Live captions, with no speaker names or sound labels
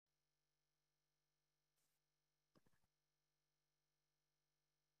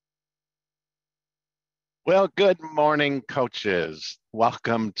Well, good morning, coaches.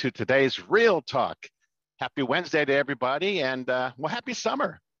 Welcome to today's Real Talk. Happy Wednesday to everybody, and happy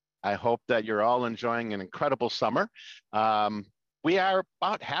summer. I hope that you're all enjoying an incredible summer. Um, we are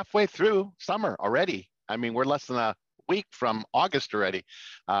about halfway through summer already. I mean, we're less than a week from August already.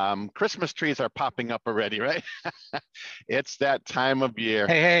 Christmas trees are popping up already, right? It's that time of year.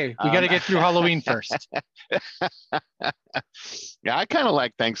 Hey, we got Um, to get through Halloween first. yeah, I kind of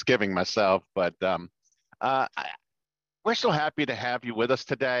like Thanksgiving myself, but uh, we're so happy to have you with us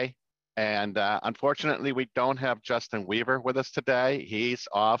today. And unfortunately, we don't have Justin Weaver with us today. He's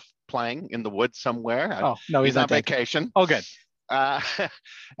off playing in the woods somewhere. Oh, no, he's He's not on dead. vacation. Oh, good. Uh,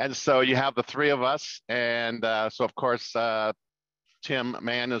 and so you have the three of us. And so, of course, Tim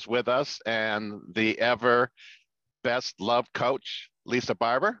Mann is with us and the ever best love coach, Lisa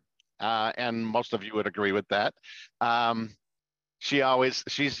Barber. And most of you would agree with that. Um, she's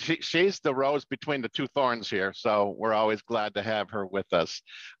the rose between the two thorns here, so we're always glad to have her with us.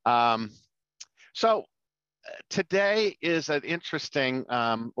 Um, so today is an interesting.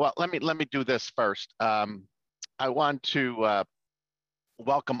 Well, let me do this first. I want to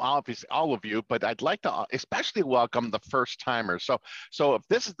welcome all of you, but I'd like to especially welcome the first timers. So if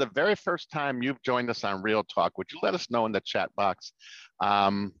this is the very first time you've joined us on Real Talk, would you let us know in the chat box?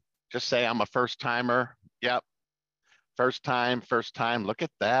 Um, just say I'm a first timer. Yep, first time, first time. Look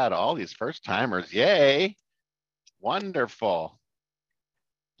at that. All these first timers. Yay. Wonderful.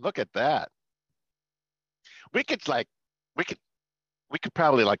 Look at that. We could like, we could, we could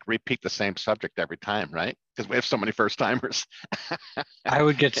probably like repeat the same subject every time, right? Because we have so many first timers. I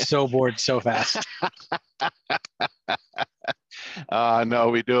would get so bored so fast. No,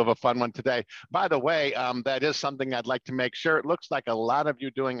 we do have a fun one today. By the way, that is something I'd like to make sure. It looks like a lot of you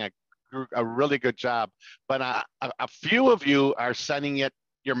doing a really good job, but a few of you are sending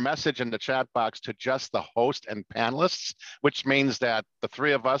your message in the chat box to just the host and panelists, which means that the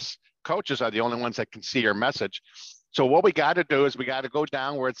three of us coaches are the only ones that can see your message. So what we got to do is we got to go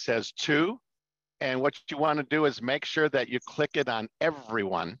down where it says two, and what you want to do is make sure that you click it on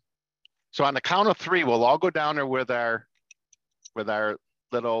everyone. So on the count of three, we'll all go down there with our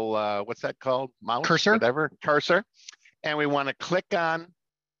little what's that called? Mouse, Cursor? whatever, cursor. And we want to click on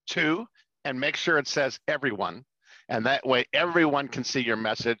two and make sure it says everyone. And that way everyone can see your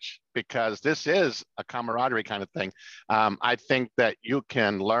message, because this is a camaraderie kind of thing. I think that you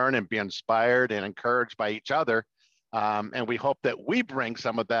can learn and be inspired and encouraged by each other. And we hope that we bring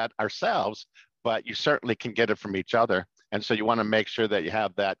some of that ourselves, but you certainly can get it from each other. And so you want to make sure that you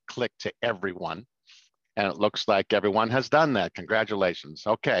have that click to everyone. And it looks like everyone has done that. Congratulations.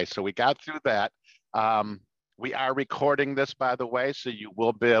 Okay, so we got through that. We are recording this, by the way, so you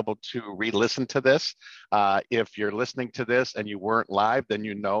will be able to re-listen to this. If you're listening to this and you weren't live, then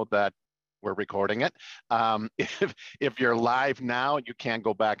you know that we're recording it. If you're live now, you can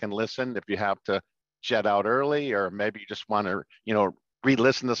go back and listen if you have to jet out early, or maybe you just want to,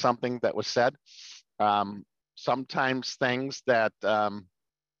 re-listen to something that was said. Um, sometimes things that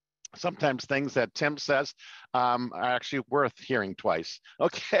sometimes things that Tim says are actually worth hearing twice.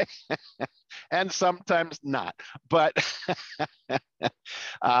 Okay. And sometimes not. But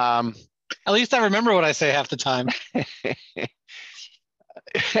um, At least I remember what I say half the time.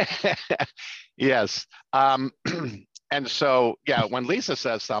 yes. And so, yeah, when Lisa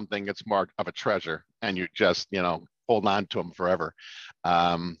says something, it's more of a treasure, and you just, hold on to them forever.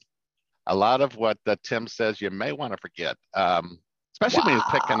 Um, a lot of what Tim says, you may want to forget. Especially when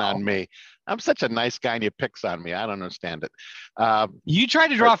he's picking on Wow. me. I'm such a nice guy and he picks on me. I don't understand it. You tried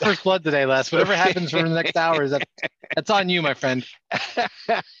to draw first blood today, Les. Whatever happens for the next hours, that's on you, my friend.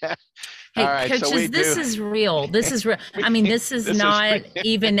 All Hey, right, so coaches, this is real. This is real. I mean, this is this not is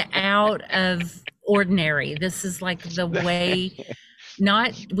even out of ordinary. This is like the way,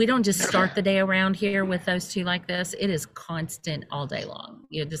 not, we don't just start the day around here with those two like this. It is constant all day long.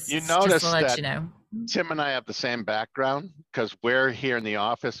 you Just notice to let that you know. Tim and I have the same background, because we're here in the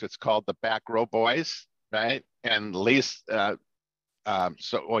office. It's called the Back Row Boys, right? And Lisa,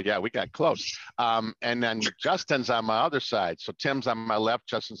 well, yeah, we got close. And then Justin's on my other side. So Tim's on my left,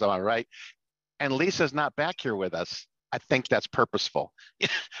 Justin's on my right. And Lisa's not back here with us. I think that's purposeful.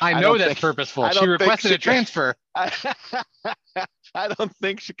 I know that's purposeful. She requested a transfer. I don't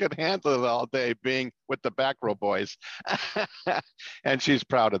think she could handle it all day being with the Back Row Boys. And she's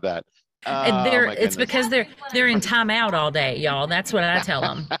proud of that. And it's because they're in timeout all day, y'all. That's what I tell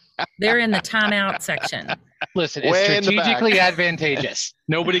them. They're in the timeout section. Listen, it's Way in the back. strategically advantageous.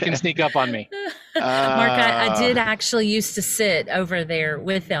 Nobody can sneak up on me. Mark, I did actually used to sit over there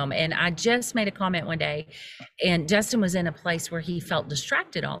with them, and I just made a comment one day, and Justin was in a place where he felt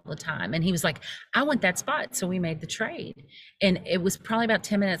distracted all the time, and he was like, I want that spot. So we made the trade. And it was probably about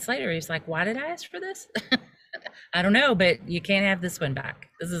 10 minutes later, he was like, why did I ask for this? I don't know, but you can't have this one back.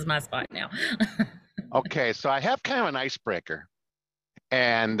 This is my spot now. Okay, so I have kind of an icebreaker.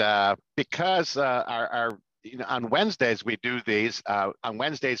 And because our on Wednesdays we do these. On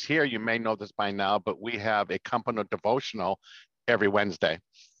Wednesdays here, you may know this by now, but we have a company devotional every Wednesday.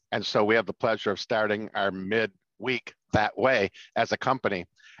 And so we have the pleasure of starting our midweek that way as a company.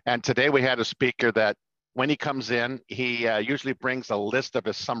 And today we had a speaker that when he comes in, he usually brings a list of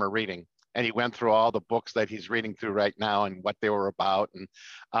his summer reading. And he went through all the books that he's reading through right now and what they were about.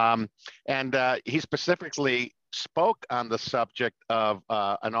 And he specifically spoke on the subject of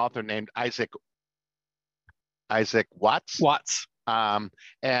an author named Isaac Watts. And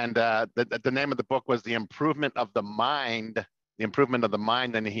the name of the book was The Improvement of the Mind. The Improvement of the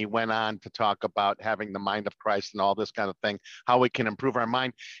Mind. And he went on to talk about having the mind of Christ and all this kind of thing, how we can improve our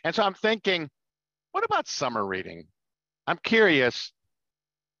mind. And so I'm thinking, what about summer reading? I'm curious,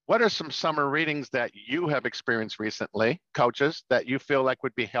 what are some summer readings that you have experienced recently, coaches, that you feel like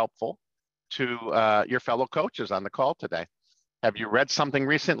would be helpful to your fellow coaches on the call today? Have you read something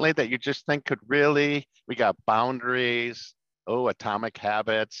recently that you just think could really, we got Boundaries, Atomic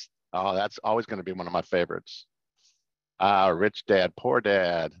Habits. Oh, that's always going to be one of my favorites. Rich Dad, Poor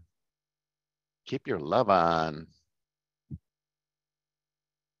Dad. Keep Your Love On.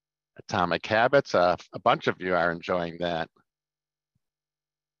 Atomic Habits, a bunch of you are enjoying that.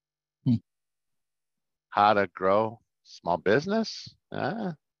 How to Grow Small Business.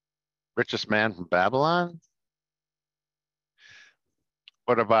 Richest Man from Babylon.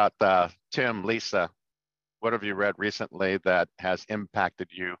 What about Tim, Lisa? What have you read recently that has impacted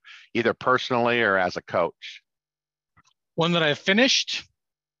you either personally or as a coach? One that I finished,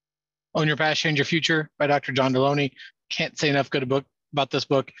 Own Your Past, Change Your Future by Dr. John Deloney. Can't say enough good about this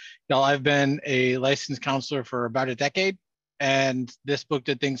book. Y'all, I've been a licensed counselor for about a decade, and this book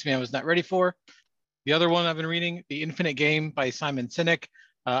did things to me I was not ready for. The other one I've been reading, The Infinite Game by Simon Sinek,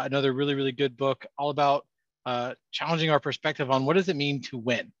 another really, really good book, all about challenging our perspective on what does it mean to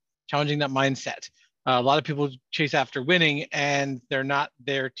win, challenging that mindset. A lot of people chase after winning and they're not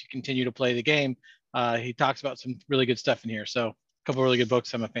there to continue to play the game. He talks about some really good stuff in here. So a couple of really good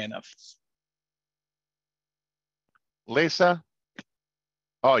books I'm a fan of. Lisa?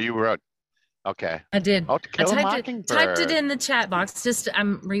 Oh, you wrote. Okay. I did. Oh, To Kill a I Mockingbird. typed it in the chat box.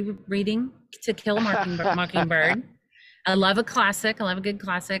 I'm rereading To Kill a Mockingbird. I love a classic. I love a good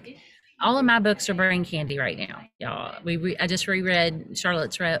classic. All of my books are brain candy right now, y'all. I just reread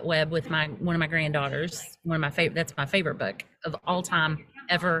Charlotte's Web with one of my granddaughters. One of my favorite. That's my favorite book of all time,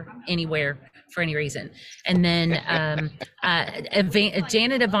 ever, anywhere, for any reason. And then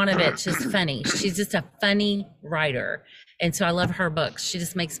Janet Ivanovich is funny. She's just a funny writer, and so I love her books. She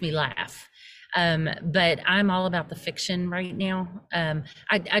just makes me laugh. But I'm all about the fiction right now.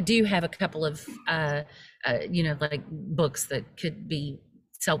 I do have a couple of like books that could be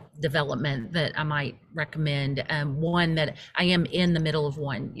self-development that I might recommend. One that I am in the middle of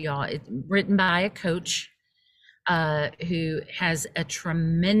one, y'all. It's written by a coach who has a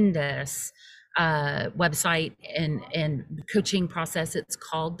tremendous website and coaching process. It's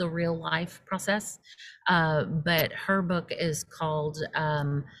called The Real Life Process. But her book is called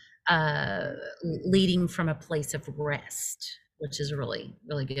Leading from a Place of Rest, which is a really,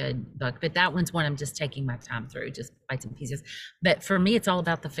 really good book. But that one's one I'm just taking my time through, just bits and pieces. But for me, it's all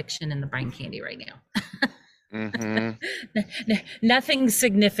about the fiction and the brain candy right now. Mm-hmm. Nothing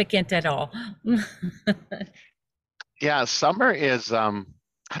significant at all. Yeah, summer is, I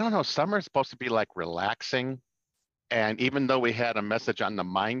don't know, summer is supposed to be like relaxing. And even though we had a message on the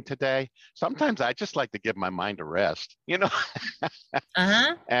mind today, sometimes I just like to give my mind a rest,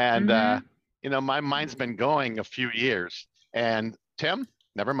 Uh-huh. And, Mhm. My mind's been going a few years. And Tim,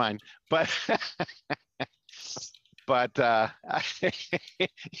 never mind. But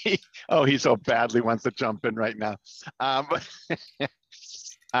he so badly wants to jump in right now.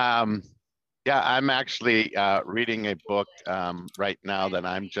 Yeah, I'm actually reading a book right now that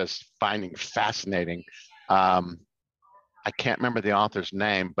I'm just finding fascinating. I can't remember the author's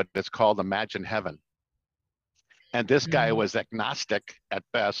name, but it's called Imagine Heaven. And this guy was agnostic at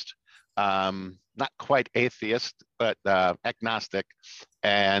best, not quite atheist, but agnostic,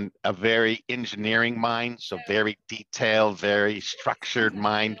 and a very engineering mind, so very detailed, very structured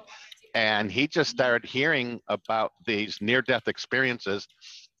mind. And he just started hearing about these near-death experiences,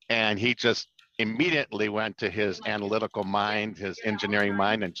 and he just immediately went to his analytical mind, his engineering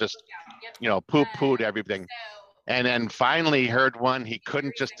mind, and just, poo-pooed everything. And then finally heard one he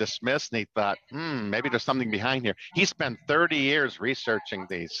couldn't just dismiss, and he thought, maybe there's something behind here. He spent 30 years researching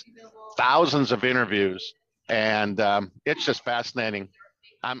these, thousands of interviews, and it's just fascinating.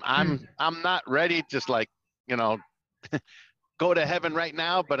 I'm not ready to go to heaven right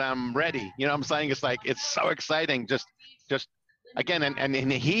now, but I'm ready. You know what I'm saying? It's like, it's so exciting. Just again, and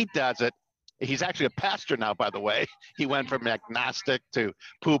he does it. He's actually a pastor now, by the way. He went from agnostic to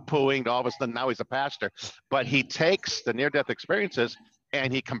poo-pooing to all of a sudden now he's a pastor. But he takes the near-death experiences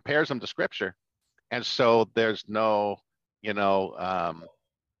and he compares them to scripture. And so there's no,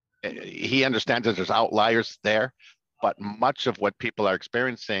 he understands that there's outliers there, but much of what people are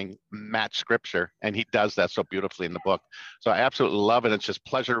experiencing match scripture, and he does that so beautifully in the book. So I absolutely love it. It's just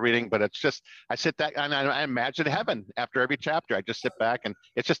pleasure reading, but it's just, I sit back and I imagine heaven after every chapter. I just sit back and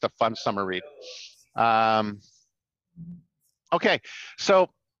it's just a fun summer read. Okay, so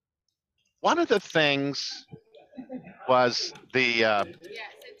one of the things was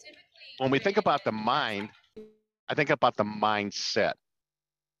when we think about the mind, I think about the mindset.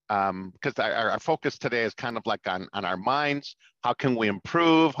 Because our focus today is kind of like on our minds. How can we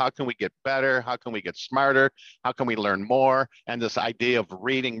improve? How can we get better? How can we get smarter? How can we learn more? And this idea of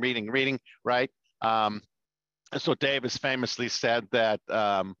reading, right? So Dave has famously said that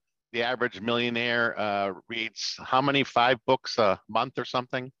the average millionaire reads how many, 5 books a month or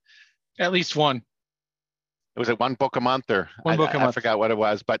something? At least one. Was it 1 book a month or one book a month? I forgot what it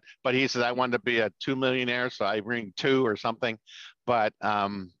was, but he says, I wanted to be a 2 millionaire, so I read 2 or something. But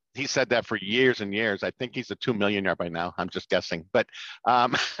he said that for years and years. I think he's a 2 millionaire by now. I'm just guessing. But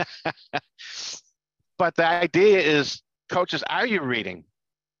but the idea is, coaches, are you reading?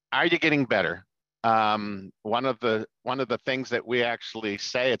 Are you getting better? One of the things that we actually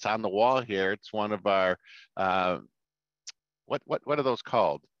say, it's on the wall here. It's one of our what are those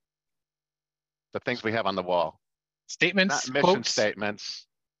called? The things we have on the wall. Statements. Not mission quotes. statements.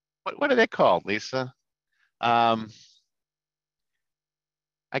 What are they called, Lisa?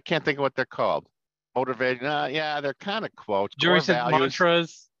 I can't think of what they're called. Motivation. Yeah, they're kind of quotes. Joey said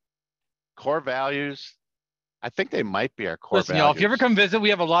mantras. Core values. I think they might be our core Listen, values. y'all, if you ever come visit, we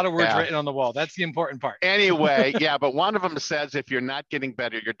have a lot of words written on the wall. That's the important part. Anyway, yeah, but one of them says if you're not getting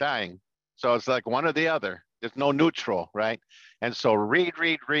better, you're dying. So it's like one or the other. There's no neutral, right? And so read,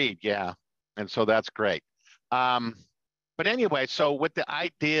 yeah. And so that's great. But anyway, so with the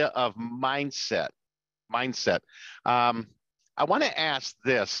idea of mindset, I want to ask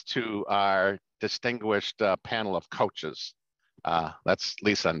this to our distinguished panel of coaches. That's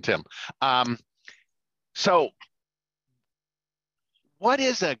Lisa and Tim. So what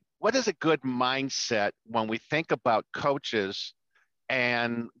is a good mindset when we think about coaches,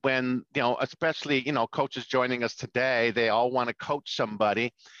 and when, especially, coaches joining us today, they all want to coach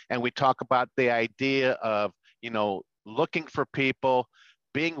somebody, and we talk about the idea of, looking for people,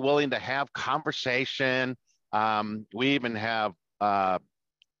 being willing to have conversation. We even have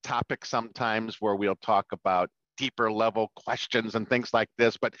topics sometimes where we'll talk about deeper level questions and things like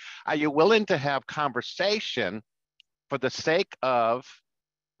this, but are you willing to have conversation for the sake of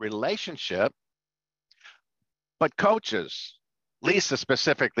relationship? But coaches, Lisa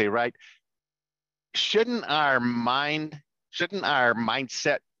specifically, right? Shouldn't our mindset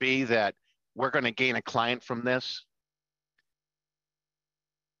be that we're going to gain a client from this?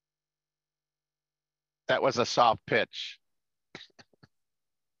 That was a soft pitch.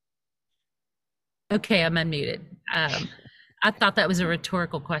 Okay, I'm unmuted. I thought that was a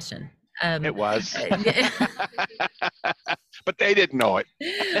rhetorical question. It was. But they didn't know it.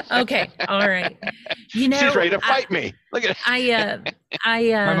 Okay, all right. She's ready to fight me. Look at it.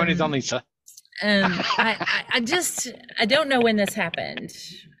 My money's on Lisa. I don't know when this happened,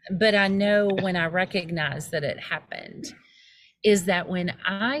 but I know when I recognized that it happened is that when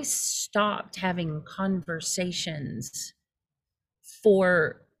I stopped having conversations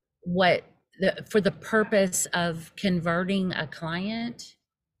for the purpose of converting a client,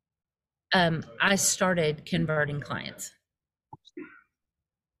 I started converting clients.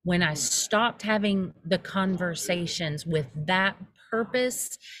 When I stopped having the conversations with that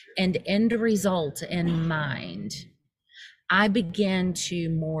purpose and end result in mind, I began to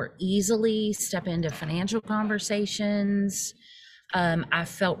more easily step into financial conversations. I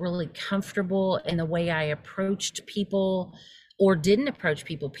felt really comfortable in the way I approached people or didn't approach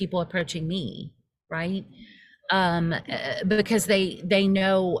people approaching me, right? Because they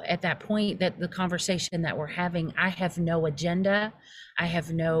know at that point that the conversation that we're having, I have no agenda. I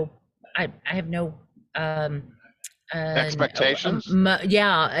have no Expectations?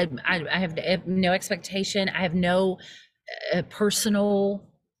 Yeah, I have no expectation. I have no personal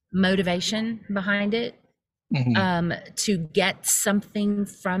motivation behind it. To get something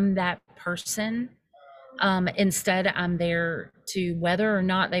from that person. Instead, I'm there to, whether or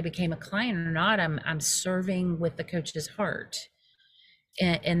not they became a client or not, I'm serving with the coach's heart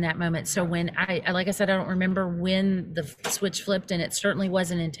in that moment. So when I, like I said, I don't remember when the switch flipped, and it certainly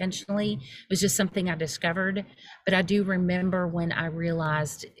wasn't intentionally. It was just something I discovered. But I do remember when I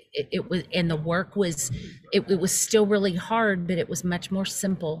realized it was, and the work was, it was still really hard, but it was much more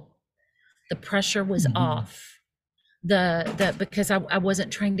simple. The pressure was off. Because I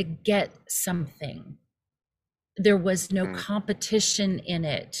wasn't trying to get something. There was no competition in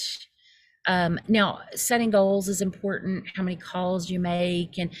it. Now, setting goals is important, how many calls you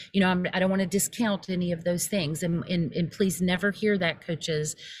make, and I don't want to discount any of those things, and please never hear that,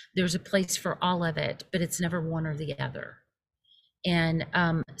 coaches. There's a place for all of it, but it's never one or the other. And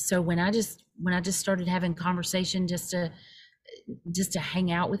so when I just started having conversation just to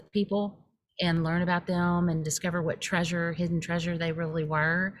hang out with people and learn about them and discover what hidden treasure they really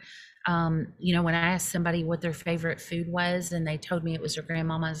were. When I asked somebody what their favorite food was and they told me it was their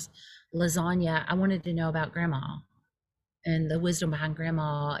grandmama's lasagna, I wanted to know about grandma and the wisdom behind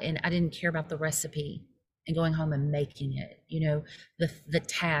grandma. And I didn't care about the recipe and going home and making it, the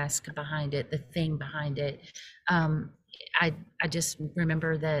task behind it, the thing behind it. I just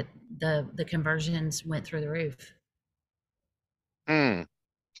remember that the conversions went through the roof.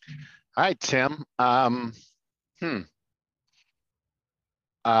 All right, Tim.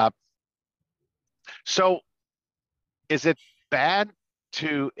 So is it bad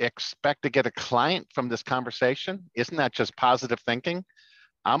to expect to get a client from this conversation? Isn't that just positive thinking?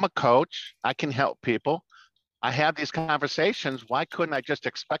 I'm a coach. I can help people. I have these conversations. Why couldn't I just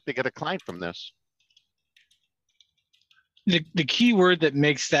expect to get a client from this? The key word that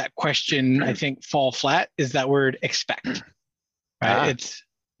makes that question, I think, fall flat is that word expect. Right?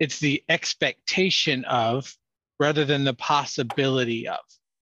 It's the expectation of rather than the possibility of.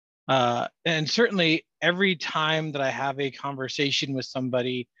 And certainly every time that I have a conversation with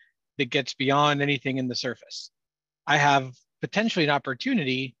somebody that gets beyond anything in the surface, I have potentially an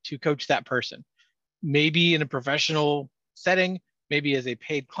opportunity to coach that person, maybe in a professional setting, maybe as a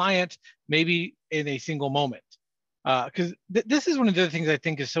paid client, maybe in a single moment. Because this is one of the other things I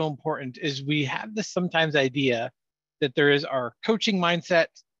think is so important is we have this sometimes idea that there is our coaching mindset,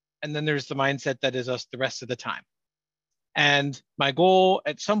 and then there's the mindset that is us the rest of the time. And my goal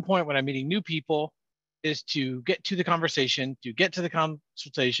at some point when I'm meeting new people is to get to the conversation, to get to the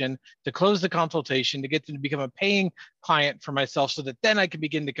consultation, to close the consultation, to get them to become a paying client for myself so that then I can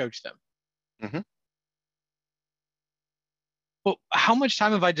begin to coach them. But how much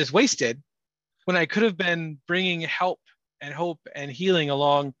time have I just wasted when I could have been bringing help and hope and healing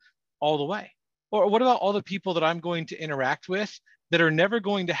along all the way? Or what about all the people that I'm going to interact with that are never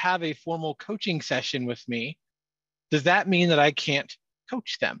going to have a formal coaching session with me? Does that mean that I can't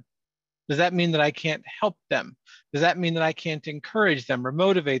coach them? Does that mean that I can't help them? Does that mean that I can't encourage them or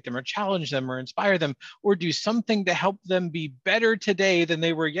motivate them or challenge them or inspire them or do something to help them be better today than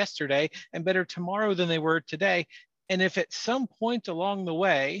they were yesterday and better tomorrow than they were today? And if at some point along the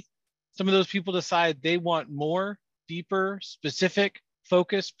way, some of those people decide they want more, deeper, specific,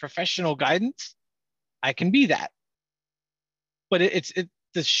 focused, professional guidance, I can be that. But it's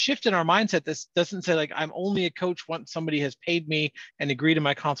the shift in our mindset. This doesn't say like, I'm only a coach once somebody has paid me and agreed to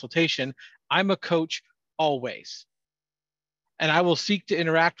my consultation. I'm a coach always. And I will seek to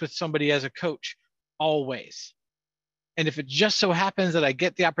interact with somebody as a coach always. And if it just so happens that I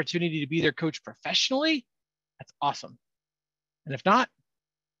get the opportunity to be their coach professionally, that's awesome. And if not,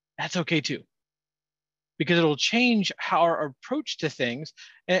 that's okay too. Because it'll change how our approach to things.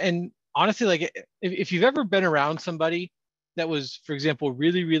 And honestly, like if you've ever been around somebody that was, for example,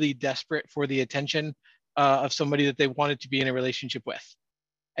 really, really desperate for the attention of somebody that they wanted to be in a relationship with.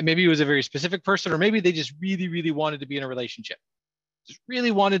 And maybe it was a very specific person, or maybe they just really, really wanted to be in a relationship. Just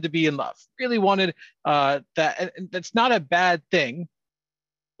really wanted to be in love, really wanted that. And that's not a bad thing,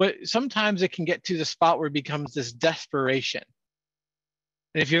 but sometimes it can get to the spot where it becomes this desperation.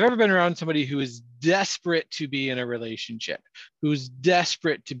 And if you've ever been around somebody who is desperate to be in a relationship, who's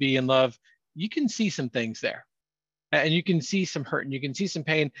desperate to be in love, you can see some things there. And you can see some hurt and you can see some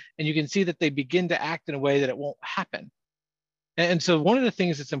pain and you can see that they begin to act in a way that it won't happen. And so one of the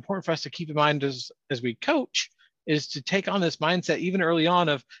things that's important for us to keep in mind as we coach is to take on this mindset even early on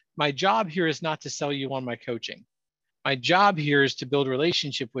of my job here is not to sell you on my coaching. My job here is to build a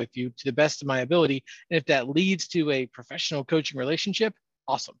relationship with you to the best of my ability. And if that leads to a professional coaching relationship,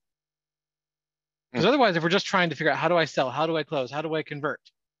 awesome. Because otherwise, if we're just trying to figure out how do I sell, how do I close, how do I convert,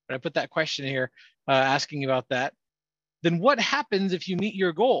 and I put that question here asking about that, then what happens if you meet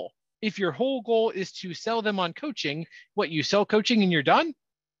your goal? If your whole goal is to sell them on coaching, what, you sell coaching and you're done?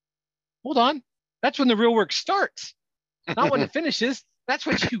 Hold on. That's when the real work starts, not when it finishes. That's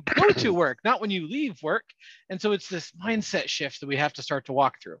when you go to work, not when you leave work. And so it's this mindset shift that we have to start to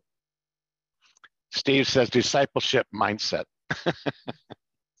walk through. Steve says discipleship mindset.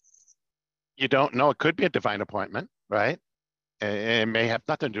 You don't know. It could be a divine appointment, right? It may have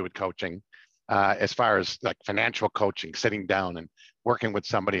nothing to do with coaching, as far as like financial coaching, sitting down and working with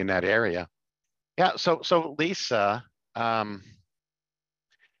somebody in that area. Yeah. So Lisa,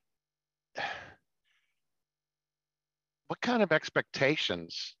 what kind of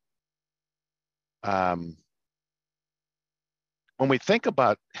expectations, when we think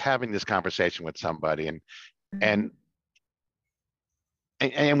about having this conversation with somebody, and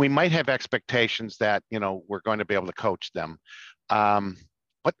we might have expectations that, you know, we're going to be able to coach them.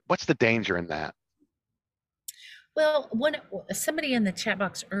 What's the danger in that? Well, somebody in the chat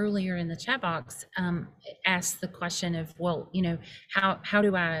box earlier in the chat box asked the question of, well, you know, how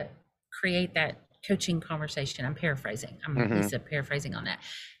do I create that coaching conversation? I'm paraphrasing. I'm Lisa paraphrasing on that.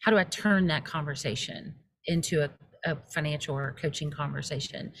 How do I turn that conversation into a financial or coaching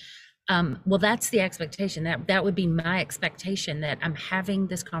conversation? Well, that's the expectation. That would be my expectation, that I'm having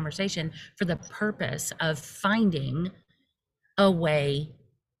this conversation for the purpose of finding a way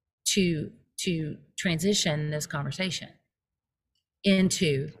to transition this conversation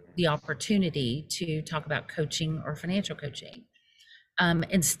into the opportunity to talk about coaching or financial coaching,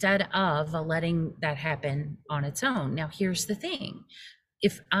 instead of letting that happen on its own. Now, here's the thing.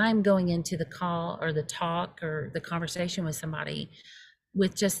 If I'm going into the call or the talk or the conversation with somebody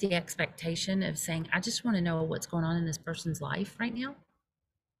with just the expectation of saying, I just want to know what's going on in this person's life right now,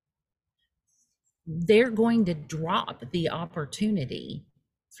 they're going to drop the opportunity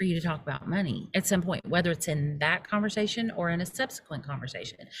for you to talk about money at some point, whether it's in that conversation or in a subsequent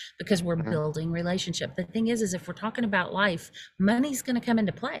conversation, because we're building relationship. The thing is if we're talking about life, money's going to come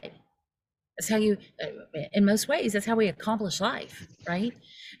into play. That's how you, in most ways, that's how we accomplish life, right?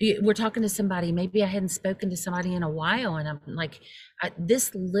 We're talking to somebody, maybe I hadn't spoken to somebody in a while, and I'm like,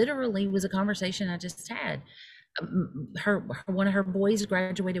 this literally was a conversation I just had. One of her boys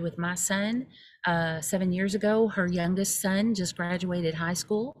graduated with my son 7 years ago. Her youngest son just graduated high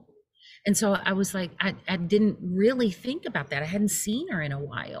school. And so I was like, I didn't really think about that. I hadn't seen her in a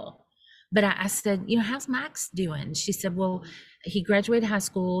while. But I said, you know, how's Max doing? She said, well, he graduated high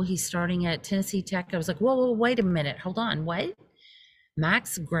school. He's starting at Tennessee Tech. I was like, whoa, wait a minute. Hold on. What?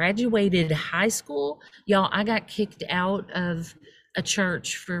 Max graduated high school? Y'all, I got kicked out of a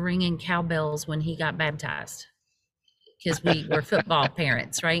church for ringing cowbells when he got baptized, because we were football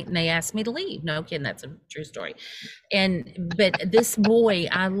parents, right? And they asked me to leave. No kidding, that's a true story. But this boy,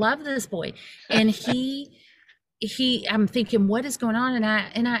 I love this boy. And I'm thinking, what is going on?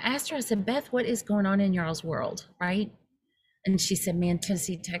 And I asked her, I said, Beth, what is going on in y'all's world, right? And she said, man,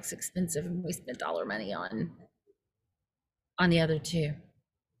 Tennessee Tech's expensive, and we spent all our money on the other two.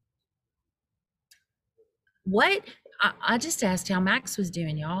 What? I just asked how Max was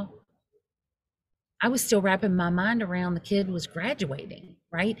doing, y'all. I was still wrapping my mind around the kid was graduating,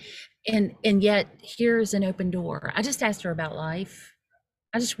 right? And yet here's an open door. I just asked her about life.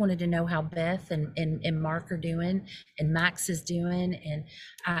 I just wanted to know how Beth and Mark are doing, and Max is doing, and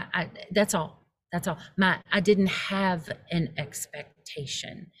I that's all. That's all. I didn't have an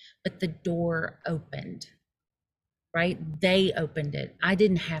expectation, but the door opened, right? They opened it. I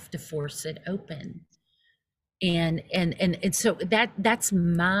didn't have to force it open. And so that's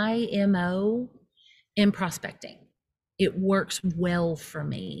my MO in prospecting. It works well for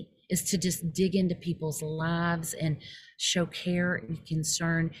me, is to just dig into people's lives and show care and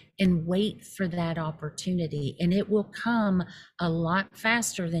concern and wait for that opportunity. And it will come a lot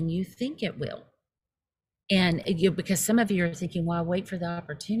faster than you think it will. And because some of you are thinking, well, I'll wait for the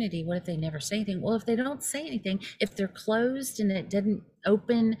opportunity. What if they never say anything? Well, if they don't say anything, if they're closed and it didn't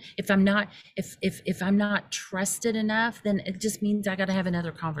open, if I'm not trusted enough, then it just means I got to have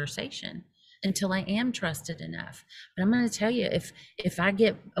another conversation until I am trusted enough. But I'm going to tell you, if I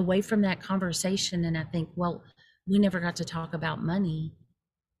get away from that conversation and I think, well, we never got to talk about money,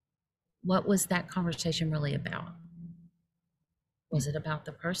 what was that conversation really about? Was it about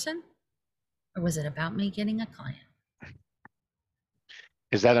the person? Or was it about me getting a client?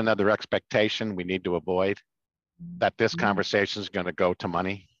 Is that another expectation we need to avoid? That this conversation is going to go to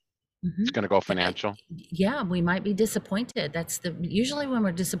money? It's going to go financial? Yeah, we might be disappointed. Usually when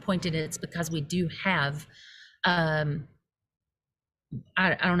we're disappointed, it's because we do have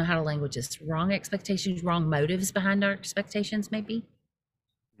I don't know how to language this, wrong expectations, wrong motives behind our expectations, maybe,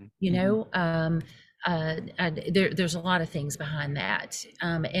 you know, there's a lot of things behind that.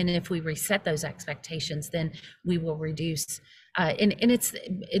 And if we reset those expectations, then we will reduce, and it's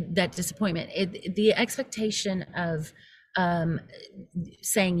that disappointment, the expectation of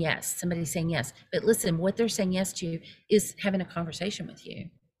saying yes, somebody saying yes. But listen, what they're saying yes to is having a conversation with you.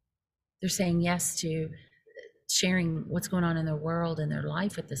 They're saying yes to sharing what's going on in their world and their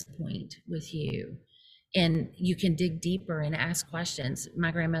life at this point with you. And you can dig deeper and ask questions.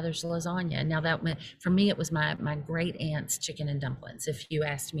 My grandmother's lasagna. Now that for me, it was my great aunt's chicken and dumplings. If you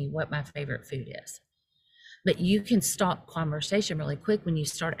asked me what my favorite food is, but you can stop conversation really quick when you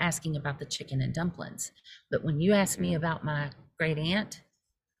start asking about the chicken and dumplings. But when you ask me about my great aunt,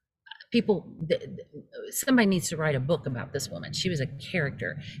 somebody needs to write a book about this woman. She was a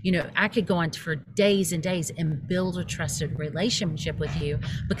character. You know, I could go on for days and days and build a trusted relationship with you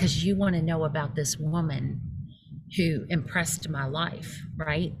because you want to know about this woman who impressed my life,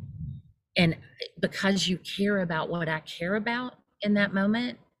 right? And because you care about what I care about in that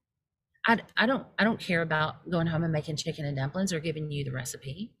moment, I don't care about going home and making chicken and dumplings or giving you the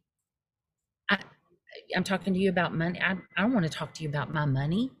recipe. I'm talking to you about money. I don't want to talk to you about my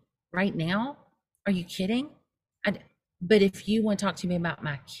money right now. Are you kidding? But if you want to talk to me about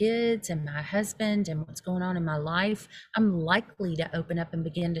my kids and my husband and what's going on in my life, I'm likely to open up and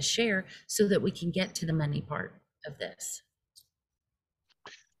begin to share so that we can get to the money part of this.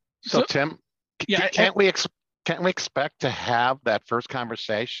 So Tim, yeah, can't we expect to have that first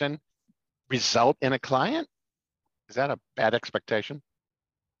conversation result in a client? Is that a bad expectation?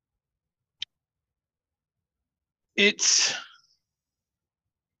 It's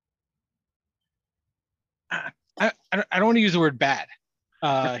I don't want to use the word bad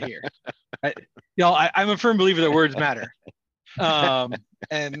here. I'm a firm believer that words matter.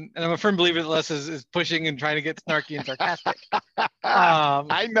 And I'm a firm believer that Les is pushing and trying to get snarky and sarcastic.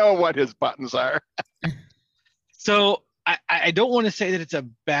 I know what his buttons are. So I don't want to say that it's a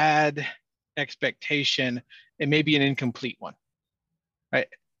bad expectation. It may be an incomplete one, right?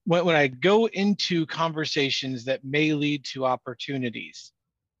 When I go into conversations that may lead to opportunities,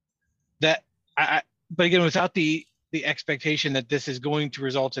 but again, without the expectation that this is going to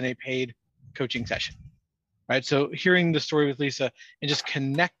result in a paid coaching session, right? So hearing the story with Lisa and just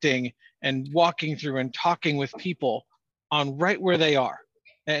connecting and walking through and talking with people on right where they are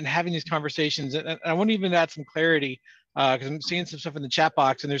and having these conversations. And I want to even add some clarity because I'm seeing some stuff in the chat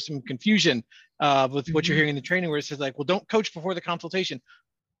box and there's some confusion with what you're hearing in the training where it says like, well, don't coach before the consultation.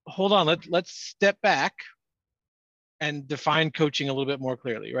 Hold on, let's step back and define coaching a little bit more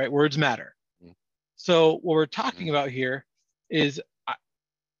clearly, right? Words matter. So what we're talking about here is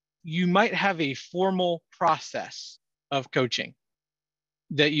you might have a formal process of coaching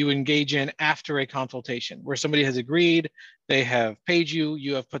that you engage in after a consultation where somebody has agreed, they have paid you,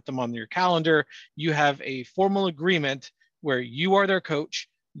 you have put them on your calendar, you have a formal agreement where you are their coach,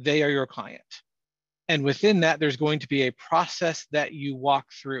 they are your client. And within that, there's going to be a process that you walk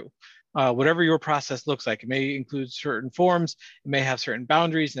through. Whatever your process looks like. It may include certain forms, it may have certain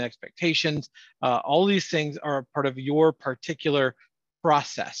boundaries and expectations. All these things are part of your particular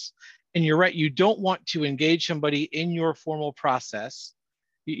process. And you're right, you don't want to engage somebody in your formal process.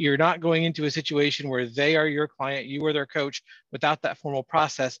 You're not going into a situation where they are your client, you are their coach without that formal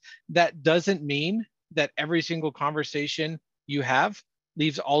process. That doesn't mean that every single conversation you have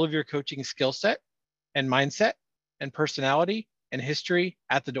leaves all of your coaching skill set and mindset and personality and history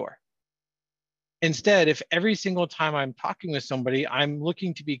at the door. Instead, if every single time I'm talking with somebody, I'm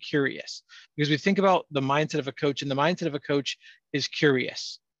looking to be curious, because we think about the mindset of a coach, and the mindset of a coach is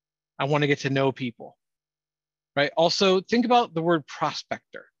curious. I want to get to know people, right? Also, think about the word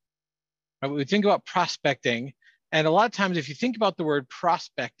prospector. Right? We think about prospecting, and a lot of times if you think about the word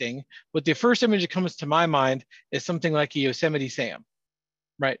prospecting, what the first image that comes to my mind is something like a Yosemite Sam,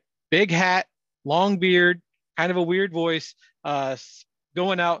 right? Big hat, long beard, kind of a weird voice,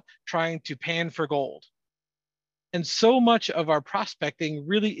 going out trying to pan for gold. And so much of our prospecting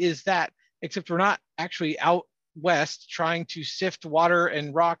really is that, except we're not actually out west trying to sift water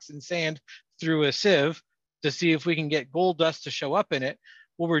and rocks and sand through a sieve to see if we can get gold dust to show up in it.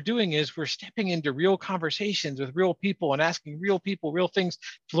 What we're doing is we're stepping into real conversations with real people and asking real people real things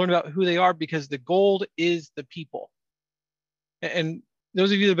to learn about who they are, because the gold is the people. And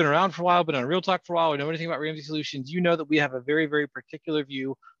those of you that have been around for a while, been on Real Talk for a while, or know anything about Ramsey Solutions, you know that we have a very, very particular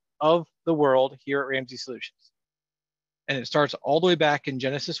view of the world here at Ramsey Solutions. And it starts all the way back in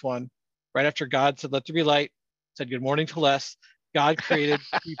Genesis 1, right after God said, let there be light, said good morning to Les. God created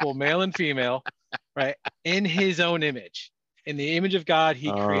people, male and female, right, in his own image. In the image of God,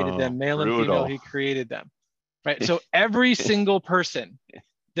 he created them, male and female, he created them. Right. So every single person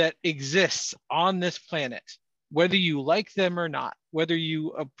that exists on this planet, whether you like them or not, whether you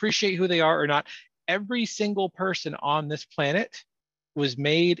appreciate who they are or not, every single person on this planet was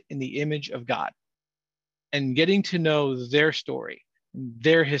made in the image of God. And getting to know their story,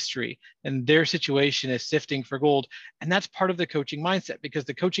 their history, and their situation is sifting for gold. And that's part of the coaching mindset, because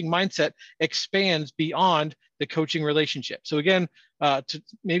the coaching mindset expands beyond the coaching relationship. So again,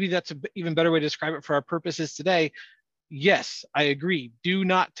 maybe that's an even better way to describe it for our purposes today. Yes, I agree. Do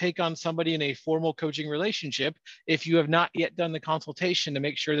not take on somebody in a formal coaching relationship if you have not yet done the consultation to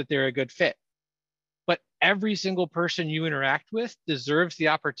make sure that they're a good fit. But every single person you interact with deserves the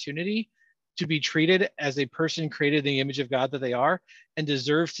opportunity to be treated as a person created in the image of God that they are, and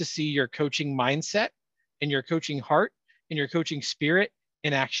deserves to see your coaching mindset and your coaching heart and your coaching spirit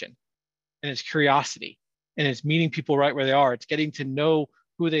in action. And it's curiosity, and it's meeting people right where they are. It's getting to know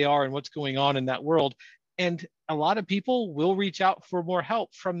who they are and what's going on in that world. And a lot of people will reach out for more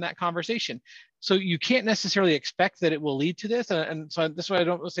help from that conversation. So you can't necessarily expect that it will lead to this. And so this is why I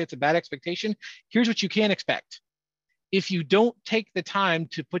don't say it's a bad expectation. Here's what you can expect. If you don't take the time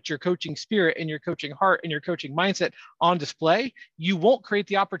to put your coaching spirit and your coaching heart and your coaching mindset on display, you won't create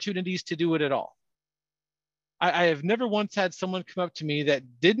the opportunities to do it at all. I have never once had someone come up to me that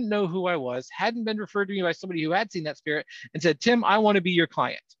didn't know who I was, hadn't been referred to me by somebody who had seen that spirit, and said, Tim, I want to be your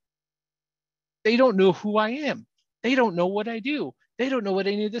client. They don't know who I am. They don't know what I do. They don't know what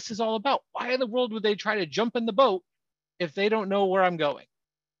any of this is all about. Why in the world would they try to jump in the boat if they don't know where I'm going?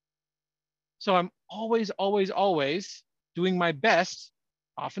 So I'm always doing my best,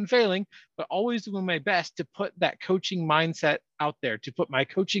 often failing, but always doing my best to put that coaching mindset out there, to put my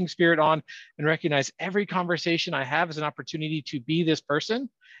coaching spirit on and recognize every conversation I have as an opportunity to be this person.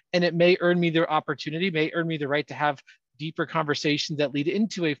 And it may earn me the opportunity, may earn me the right to have deeper conversations that lead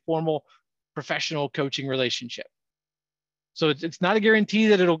into a formal professional coaching relationship. So it's not a guarantee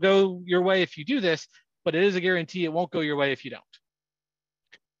that it'll go your way if you do this, but it is a guarantee it won't go your way if you don't.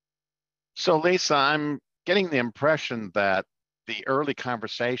 So Lisa, I'm getting the impression that the early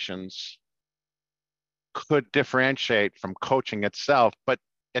conversations could differentiate from coaching itself, but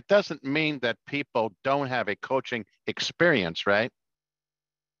it doesn't mean that people don't have a coaching experience, right?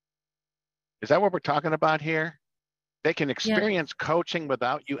 Is that what we're talking about here? They can experience coaching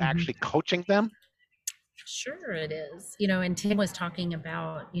without you actually coaching them? Sure it is. And Tim was talking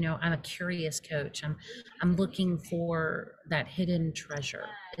about, I'm a curious coach. I'm looking for that hidden treasure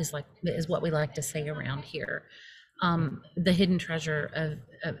is what we like to say around here. The hidden treasure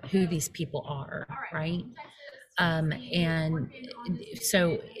of who these people are, right? And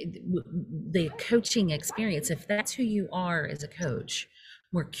so the coaching experience, if that's who you are as a coach,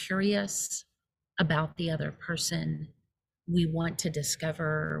 we're curious about the other person. We want to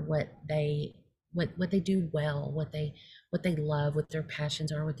discover what they do well, what they love, what their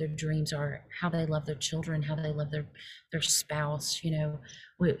passions are, what their dreams are, how they love their children, how they love their spouse.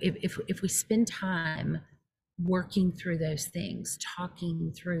 If we spend time working through those things,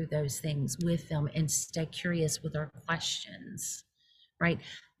 talking through those things with them, and stay curious with our questions, right?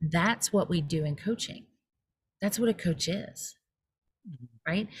 That's what we do in coaching. That's what a coach is,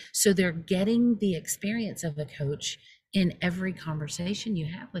 right? So they're getting the experience of a coach in every conversation you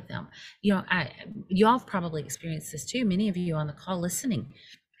have with them. Y'all have probably experienced this too. Many of you on the call listening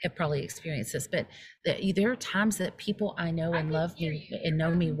have probably experienced this, but there are times that people I know and love me and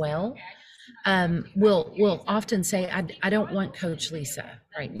know me well will often say, I don't want Coach Lisa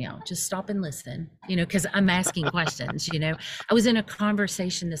right now. Just stop and listen, because I'm asking questions. I was in a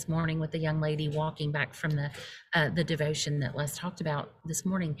conversation this morning with a young lady walking back from the devotion that Les talked about this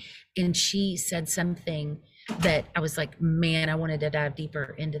morning, and she said something that I was like, man, I wanted to dive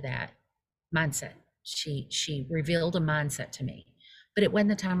deeper into that mindset. She revealed a mindset to me, but it wasn't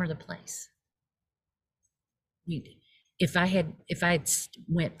the time or the place. If I had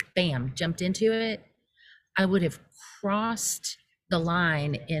went bam, jumped into it, I would have crossed the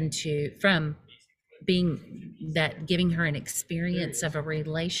line from being giving her an experience of a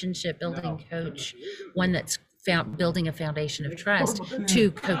relationship building coach, one that's building a foundation of trust,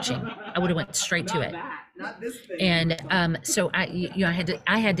 to coaching. I would have went straight to it. And so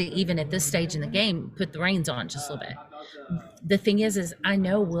I had to even at this stage in the game put the reins on just a little bit. The thing is I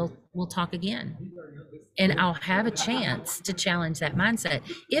know we'll talk again, and I'll have a chance to challenge that mindset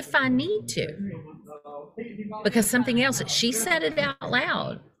if I need to, because something else, she said it out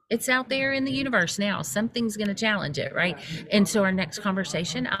loud. It's out there in the universe now. Something's going to challenge it, right? And so our next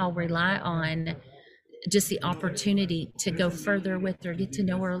conversation, I'll rely on just the opportunity to go further with her, get to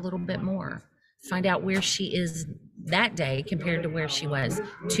know her a little bit more, find out where she is that day compared to where she was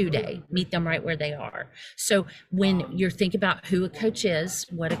today. Meet them right where they are. So when you think about who a coach is,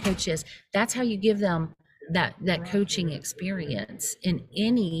 what a coach is, that's how you give them that coaching experience in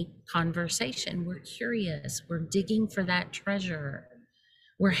any conversation. We're curious, we're digging for that treasure,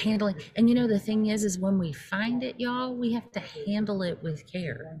 we're handling. And the thing is when we find it, y'all, we have to handle it with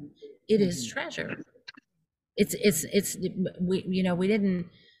care. It is treasure. We didn't,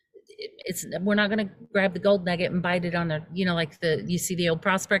 we're not going to grab the gold nugget and bite it on the, like you see the old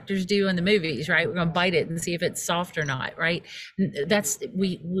prospectors do in the movies, right? We're going to bite it and see if it's soft or not, right?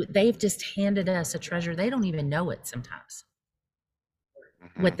 They've just handed us a treasure. They don't even know it sometimes,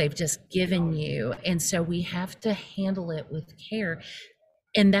 what they've just given you. And so we have to handle it with care.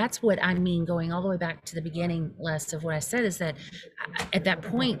 And that's what I mean, going all the way back to the beginning, Les, of what I said, is that at that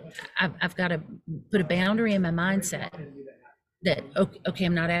point, I've got to put a boundary in my mindset that, okay,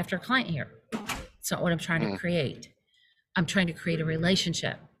 I'm not after a client here. It's not what I'm trying to create. I'm trying to create a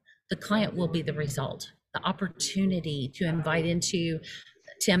relationship. The client will be the result, the opportunity to invite into,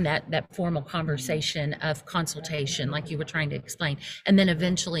 Tim, that formal conversation of consultation, like you were trying to explain, and then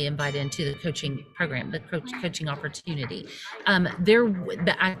eventually invite into the coaching program, the coaching opportunity.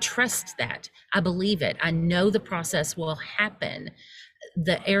 I trust that. I believe it. I know the process will happen.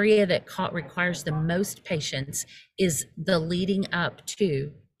 The area that requires the most patience is the leading up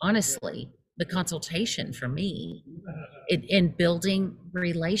to, honestly, the consultation for me in building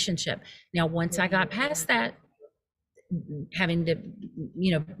relationship. Now, once I got past that, having to,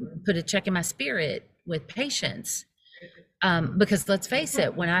 put a check in my spirit with patience, because let's face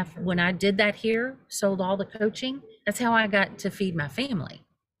it, when I did that here, sold all the coaching, that's how I got to feed my family.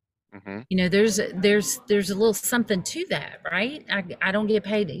 There's a little something to that, right? I don't get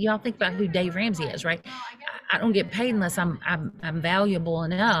paid. Y'all think about who Dave Ramsey is, right? I don't get paid unless I'm valuable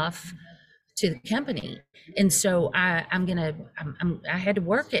enough to the company, and so I had to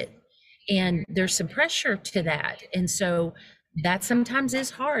work it. And there's some pressure to that. And so that sometimes is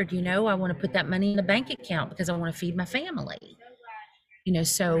hard. I want to put that money in a bank account because I want to feed my family,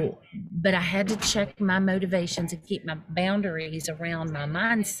 but I had to check my motivations and keep my boundaries around my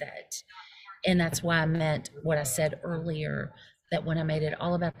mindset. And that's why I meant what I said earlier, that when I made it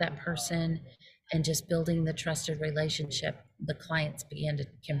all about that person and just building the trusted relationship, the clients began to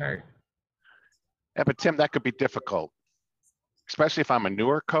convert. Yeah, but Tim, that could be difficult. Especially if I'm a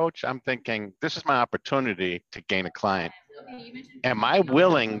newer coach, I'm thinking, this is my opportunity to gain a client. Am I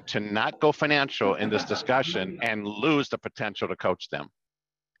willing to not go financial in this discussion and lose the potential to coach them?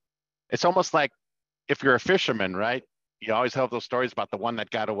 It's almost like if you're a fisherman, right? You always have those stories about the one that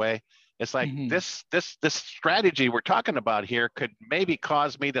got away. It's like this strategy we're talking about here could maybe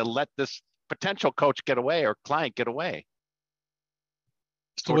cause me to let this potential coach get away or client get away.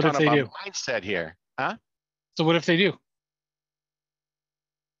 So what if they do? Mindset here, huh? So what if they do?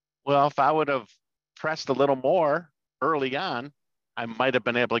 Well, if I would have pressed a little more early on, I might have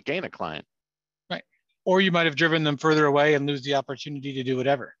been able to gain a client. Right. Or you might have driven them further away and lose the opportunity to do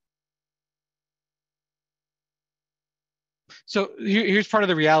whatever. So here's part of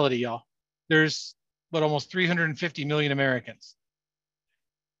the reality, y'all. There's almost 350 million Americans.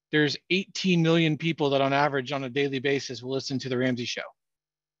 There's 18 million people that on average on a daily basis will listen to the Ramsey Show.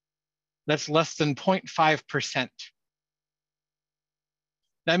 That's less than 0.5%.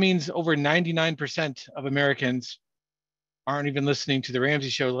 That means over 99% of Americans aren't even listening to the Ramsey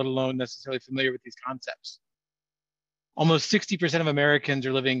Show, let alone necessarily familiar with these concepts. Almost 60% of Americans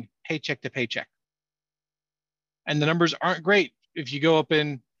are living paycheck to paycheck. And the numbers aren't great if you go up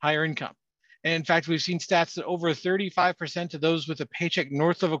in higher income. And in fact, we've seen stats that over 35% of those with a paycheck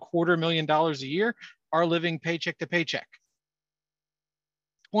north of $250,000 a year are living paycheck to paycheck.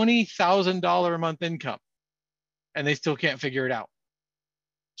 $20,000 a month income, and they still can't figure it out.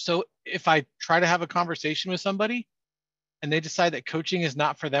 So if I try to have a conversation with somebody and they decide that coaching is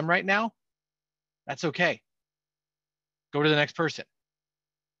not for them right now, that's okay. Go to the next person.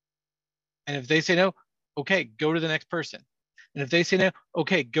 And if they say no, okay, go to the next person. And if they say no,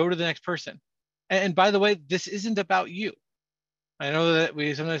 okay, go to the next person. And by the way, this isn't about you. I know that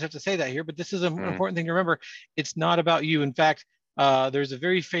we sometimes have to say that here, but this is an important thing to remember. It's not about you. In fact, there's a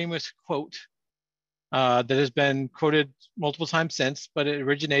very famous quote that has been quoted multiple times since, but it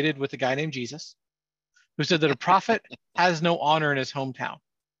originated with a guy named Jesus, who said that a prophet has no honor in his hometown.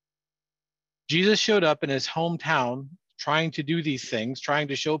 Jesus showed up in his hometown trying to do these things, trying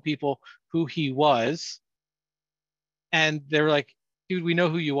to show people who he was. And they were like, dude, we know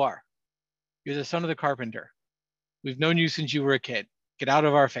who you are. You're the son of the carpenter. We've known you since you were a kid. Get out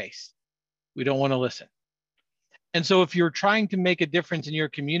of our face. We don't want to listen. And so if you're trying to make a difference in your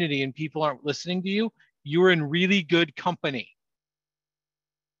community and people aren't listening to you, you are in really good company,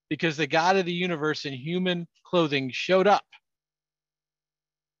 because the God of the universe in human clothing showed up,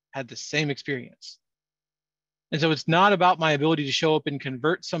 had the same experience. And so it's not about my ability to show up and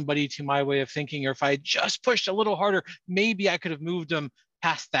convert somebody to my way of thinking, or if I had just pushed a little harder, maybe I could have moved them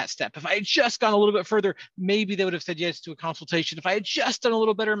past that step. If I had just gone a little bit further, maybe they would have said yes to a consultation. If I had just done a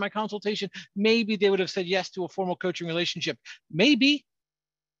little better in my consultation, maybe they would have said yes to a formal coaching relationship. Maybe.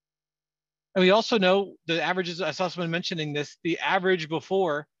 And we also know the averages, I saw someone mentioning this, the average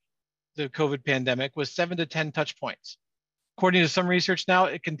before the COVID pandemic was 7 to 10 touch points. According to some research now,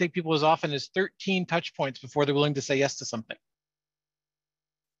 it can take people as often as 13 touch points before they're willing to say yes to something.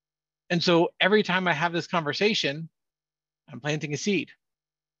 And so every time I have this conversation, I'm planting a seed.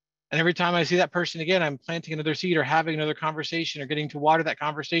 And every time I see that person again, I'm planting another seed or having another conversation or getting to water that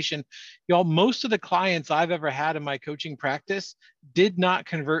conversation. Y'all, most of the clients I've ever had in my coaching practice did not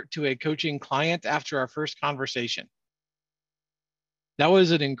convert to a coaching client after our first conversation. That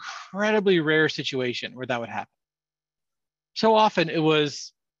was an incredibly rare situation where that would happen. So often it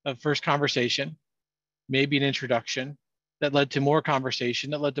was a first conversation, maybe an introduction that led to more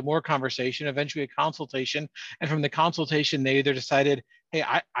conversation, that led to more conversation, eventually a consultation. And from the consultation, they either decided, hey,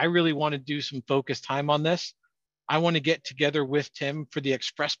 I really want to do some focused time on this. I want to get together with Tim for the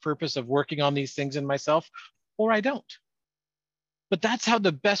express purpose of working on these things in myself, or I don't. But that's how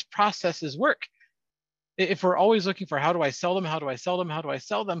the best processes work. If we're always looking for how do I sell them, how do I sell them, how do I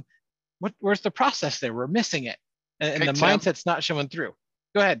sell them, where's the process there? We're missing it. And the Tim, mindset's not showing through.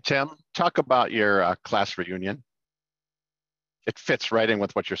 Go ahead. Tim, talk about your class reunion. It fits right in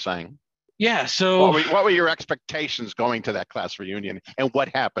with what you're saying. Yeah, so what were your expectations going to that class reunion, and what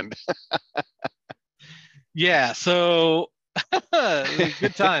happened? Yeah, so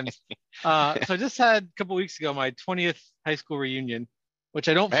good times. So I just had a couple weeks ago my 20th high school reunion, which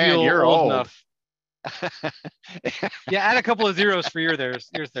I don't feel you're old enough. Yeah, add a couple of zeros for yours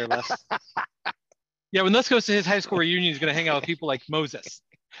there, Les. Yeah, when Les goes to his high school reunion, he's going to hang out with people like Moses.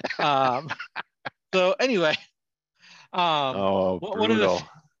 So anyway, one of the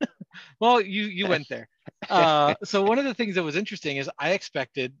well, you went there. So one of the things that was interesting is I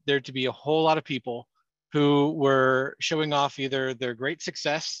expected there to be a whole lot of people who were showing off either their great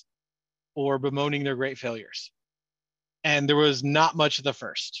success or bemoaning their great failures. And there was not much of the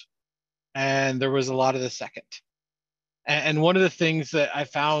first, and there was a lot of the second. And one of the things that I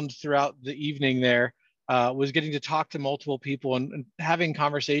found throughout the evening there was getting to talk to multiple people and having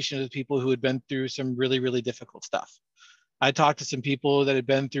conversations with people who had been through some really, really difficult stuff. I talked to some people that had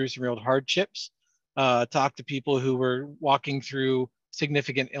been through some real hardships, talked to people who were walking through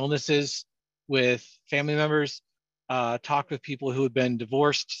significant illnesses with family members, talked with people who had been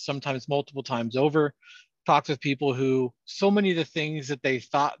divorced, sometimes multiple times over, talked with people who so many of the things that they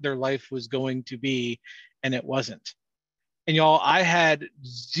thought their life was going to be, and it wasn't. And y'all, I had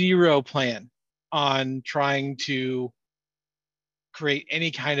zero plan on trying to create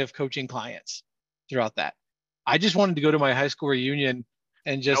any kind of coaching clients throughout that. I just wanted to go to my high school reunion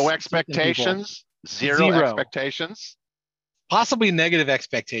and just no expectations, zero expectations, possibly negative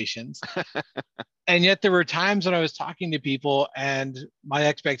expectations. And yet there were times when I was talking to people and my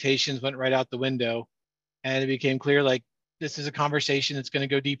expectations went right out the window, and it became clear like this is a conversation that's going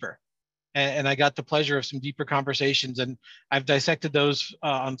to go deeper. And I got the pleasure of some deeper conversations, and I've dissected those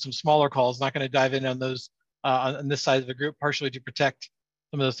on some smaller calls. Not going to dive in on those on this side of the group, partially to protect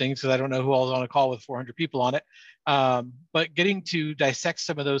some of those things because I don't know who all is on a call with 400 people on it. But getting to dissect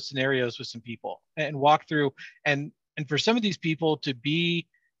some of those scenarios with some people and walk through, and for some of these people to be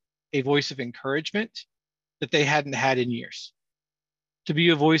a voice of encouragement that they hadn't had in years, to be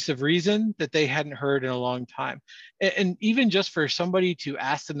a voice of reason that they hadn't heard in a long time. And even just for somebody to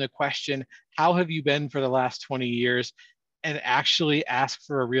ask them the question, how have you been for the last 20 years, and actually ask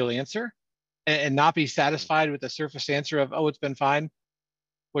for a real answer and not be satisfied with the surface answer of, oh, it's been fine.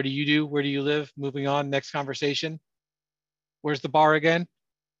 What do you do? Where do you live? Moving on, next conversation. Where's the bar again?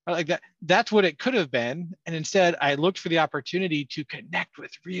 Like that. That's what it could have been. And instead, I looked for the opportunity to connect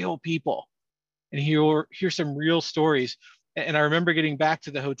with real people and hear some real stories. And I remember getting back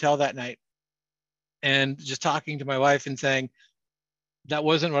to the hotel that night and just talking to my wife and saying, that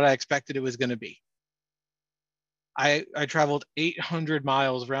wasn't what I expected it was going to be. I traveled 800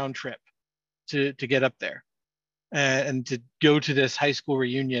 miles round trip to get up there and to go to this high school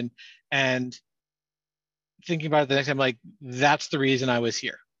reunion, and thinking about it the next time, like, that's the reason I was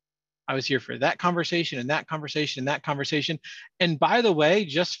here. I was here for that conversation and that conversation and that conversation. And by the way,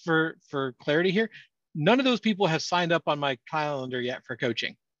 just for clarity here, none of those people have signed up on my calendar yet for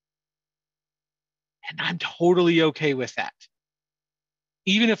coaching. And I'm totally okay with that.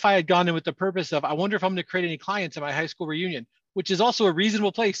 even if I had gone in with the purpose of, I wonder if I'm going to create any clients at my high school reunion, which is also a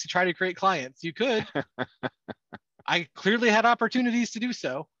reasonable place to try to create clients. You could. I clearly had opportunities to do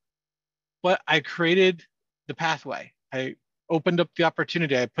so, but I created the pathway. I opened up the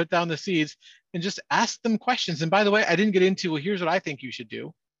opportunity. I put down the seeds and just asked them questions. And by the way, I didn't get into, well, here's what I think you should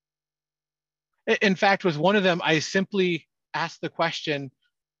do. In fact, with one of them, I simply asked the question,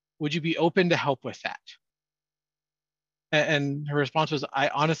 would you be open to help with that? And her response was, I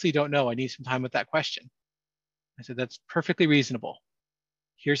honestly don't know. I need some time with that question. I said, that's perfectly reasonable.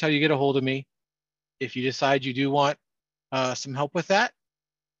 Here's how you get a hold of me. If you decide you do want some help with that,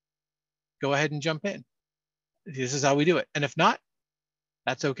 go ahead and jump in. This is how we do it. And if not,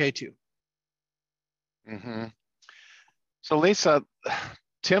 that's okay too. Mm-hmm. So Lisa,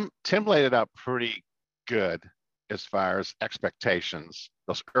 Tim laid it out pretty good as far as expectations,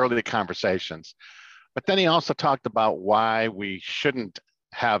 those early conversations. But then he also talked about why we shouldn't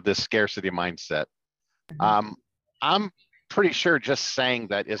have this scarcity mindset. I'm pretty sure just saying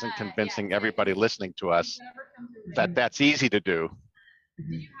that isn't convincing everybody listening to us that that's easy to do.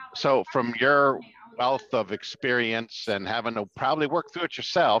 So from your wealth of experience and having to probably work through it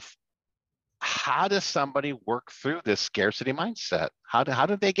yourself, how does somebody work through this scarcity mindset? How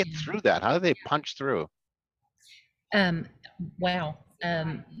do they get through that? How do they punch through? Wow.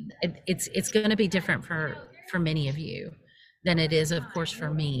 It's going to be different for many of you than it is, of course,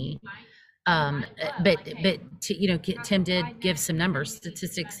 for me. But Tim did give some numbers.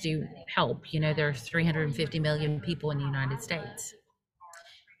 Statistics do help. There are 350 million people in the United States.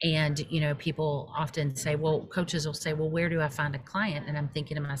 And, people often say, well, coaches will say, well, where do I find a client? And I'm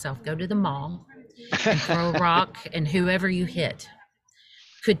thinking to myself, go to the mall and throw a rock, and whoever you hit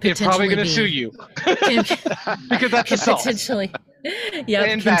could potentially They're probably going to sue you because that's assault. Potentially,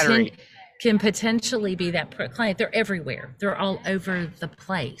 can potentially be that client. They're everywhere. They're all over the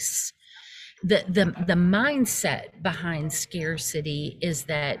place. The mindset behind scarcity is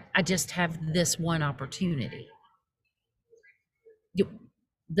that I just have this one opportunity.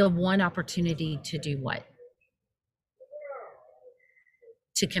 The one opportunity to do what?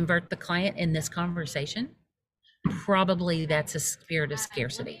 To convert the client in this conversation? Probably that's a spirit of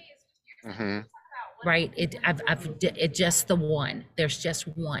scarcity. Mm-hmm. Right? It just the one. There's just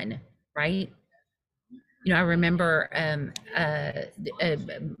one, right? I remember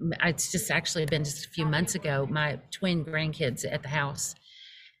it's just actually been just a few months ago, my twin grandkids at the house.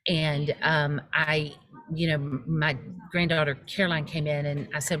 And my granddaughter Caroline came in, and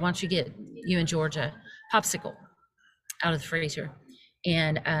I said, why don't you get you and Georgia popsicle out of the freezer?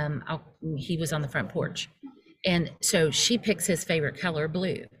 And he was on the front porch. And so she picks his favorite color,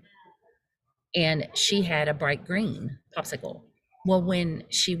 blue. And she had a bright green popsicle. Well, when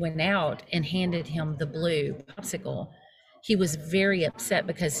she went out and handed him the blue popsicle, he was very upset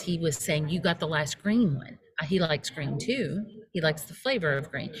because he was saying, you got the last green one. He likes green too. He likes the flavor of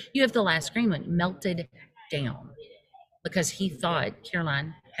green. You have the last green one. Melted down because he thought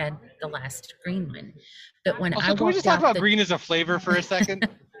Caroline had the last green one. But when also, can we just talk about green as a flavor for a second?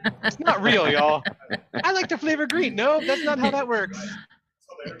 It's not real, y'all. I like the flavor green. No, that's not how that works.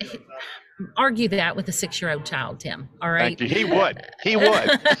 Argue that with a 6-year-old child, Tim. All right. Thank you. He would.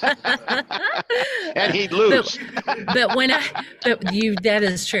 And he'd lose. That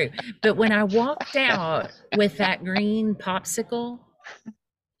is true. But when I walked out with that green popsicle,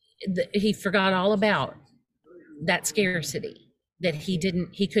 he forgot all about that scarcity, that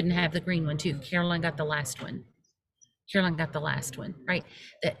he couldn't have the green one too. Caroline got the last one. Right?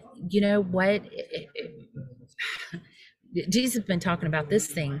 That, you know what? Jesus has been talking about this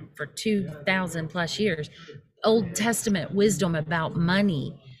thing for 2,000 plus years. Old Testament wisdom about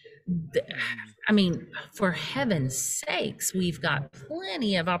money. I mean, for heaven's sakes, we've got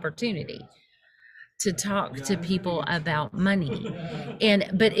plenty of opportunity to talk to people about money.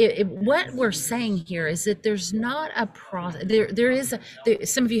 But what we're saying here is that there's not a process.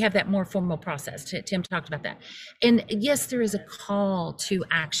 Some of you have that more formal process. Tim talked about that. And yes, there is a call to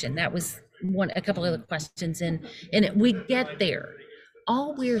action. That was a couple of the questions, and we get there.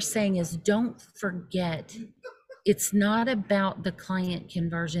 All we're saying is, don't forget, it's not about the client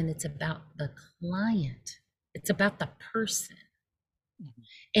conversion, it's about the client. It's about the person.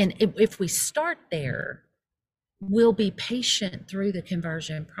 And if we start there, we'll be patient through the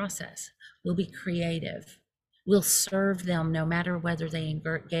conversion process. We'll be creative. We'll serve them no matter whether they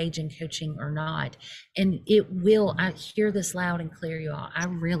engage in coaching or not. And it will, I hear this loud and clear, you all. I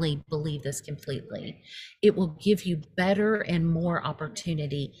really believe this completely. It will give you better and more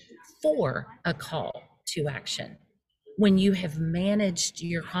opportunity for a call to action when you have managed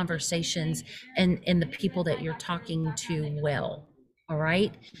your conversations and the people that you're talking to well. All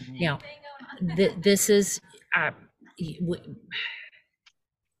right. Mhm. Now, this is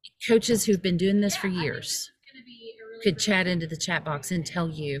coaches who've been doing this for years could chat into the chat box and tell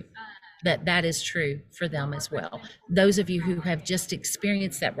you that that is true for them as well. Those of you who have just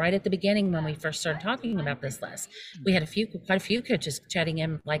experienced that right at the beginning when we first started talking about this, Les, we had quite a few coaches chatting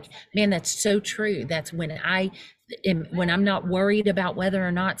in like, man, that's so true. That's when when I'm not worried about whether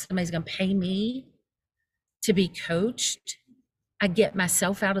or not somebody's going to pay me to be coached, I get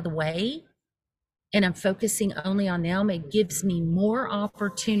myself out of the way and I'm focusing only on them. It gives me more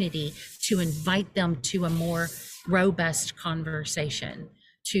opportunity to invite them to a more robust conversation,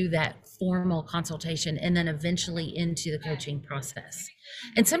 to that formal consultation, and then eventually into the coaching process.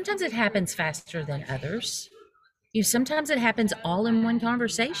 And sometimes it happens faster than others. Sometimes it happens all in one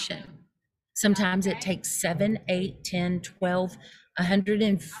conversation. Sometimes it takes 7, 8, 10, 12,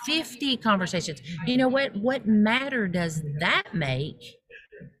 150 conversations. You know what matter does that make,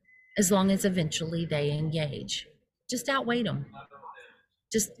 as long as eventually they engage? Just outweigh them.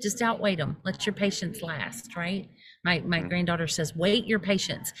 Just outweigh them. Let your patience last, right? My granddaughter says, wait your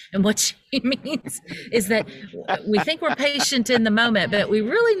patience. And what she means is that we think we're patient in the moment, but we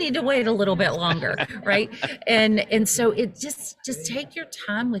really need to wait a little bit longer, right? And so it just take your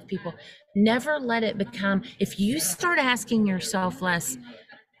time with people. Never let it become, if you start asking yourself, Les,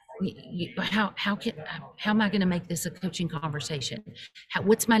 how am I going to make this a coaching conversation?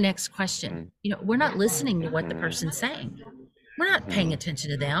 What's my next question? We're not listening to what the person's saying. We're not paying attention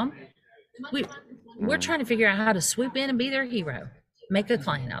to them. We're trying to figure out how to swoop in and be their hero, make a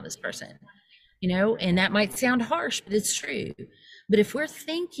client out of this person, and that might sound harsh, but it's true. But if we're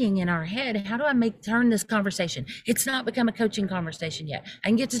thinking in our head, how do I turn this conversation? It's not become a coaching conversation yet. I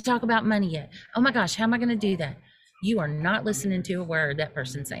can get to talk about money yet. Oh my gosh, how am I going to do that? You are not listening to a word that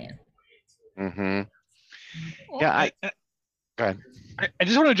person's saying. Mm-hmm. Yeah, go ahead. I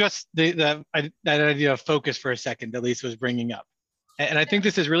just want to address that idea of focus for a second that Lisa was bringing up. And I think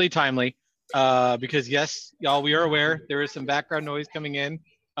this is really timely because yes, y'all, we are aware there is some background noise coming in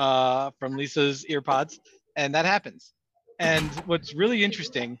from Lisa's earpods, and that happens. And what's really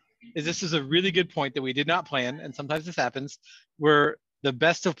interesting is this is a really good point that we did not plan, and sometimes this happens, where the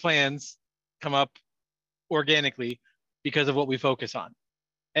best of plans come up organically because of what we focus on.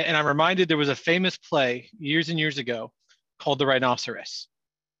 And I'm reminded there was a famous play years and years ago called The Rhinoceros.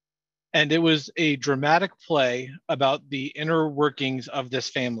 And it was a dramatic play about the inner workings of this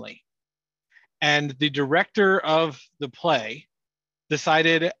family. And the director of the play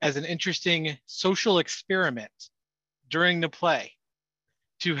decided, as an interesting social experiment during the play,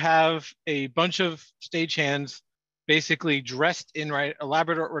 to have a bunch of stagehands basically dressed in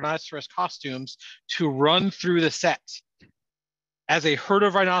elaborate rhinoceros costumes to run through the set as a herd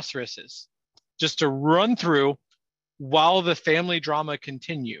of rhinoceroses, just to run through while the family drama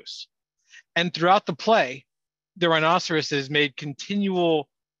continues. And throughout the play, the rhinoceroses made continual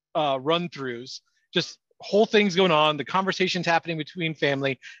run-throughs, just whole things going on, the conversations happening between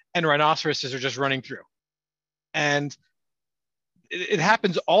family, and rhinoceroses are just running through. And it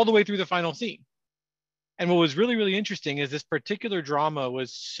happens all the way through the final scene. And what was really, really interesting is this particular drama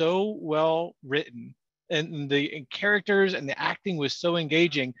was so well written, and the characters and the acting was so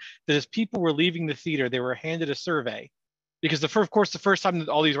engaging that as people were leaving the theater, they were handed a survey. Because the first time that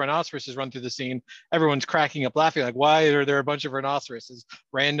all these rhinoceroses run through the scene, everyone's cracking up laughing, like, why are there a bunch of rhinoceroses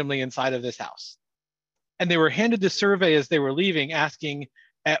randomly inside of this house? And they were handed the survey as they were leaving, asking,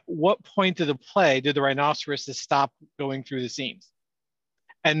 at what point of the play did the rhinoceroses stop going through the scenes?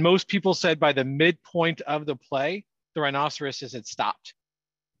 And most people said by the midpoint of the play, the rhinoceroses had stopped.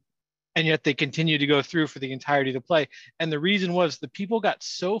 And yet they continued to go through for the entirety of the play. And the reason was the people got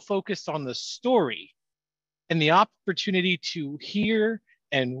so focused on the story and the opportunity to hear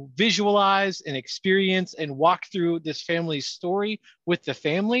and visualize and experience and walk through this family's story with the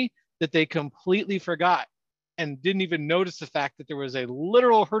family that they completely forgot and didn't even notice the fact that there was a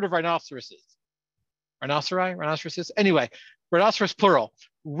literal herd of rhinoceroses. Rhinoceroses? Anyway, rhinoceros plural,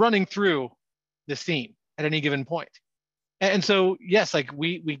 running through the scene at any given point. And so, yes, like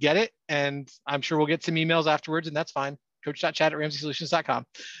we get it. And I'm sure we'll get some emails afterwards, and that's fine. coach.chat@ramseysolutions.com.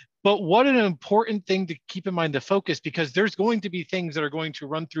 But what an important thing to keep in mind to focus, because there's going to be things that are going to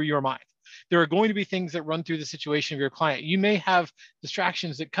run through your mind. There are going to be things that run through the situation of your client. You may have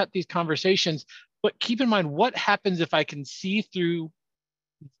distractions that cut these conversations, but keep in mind, what happens if I can see through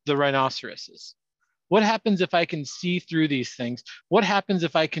the rhinoceroses? What happens if I can see through these things? What happens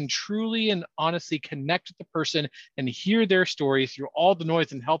if I can truly and honestly connect with the person and hear their story through all the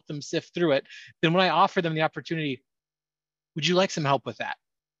noise and help them sift through it? Then when I offer them the opportunity, would you like some help with that?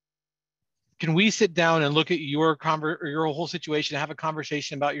 can we sit down and look at your whole situation, have a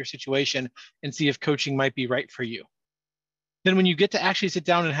conversation about your situation, and see if coaching might be right for you? Then when you get to actually sit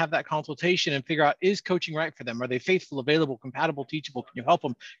down and have that consultation and figure out, is coaching right for them? Are they faithful, available, compatible, teachable? Can you help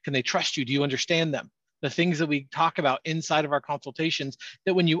them? Can they trust you? Do you understand them? The things that we talk about inside of our consultations,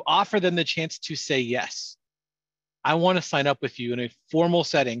 that when you offer them the chance to say, yes, I want to sign up with you in a formal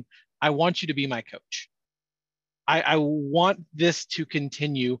setting. I want you to be my coach. I want this to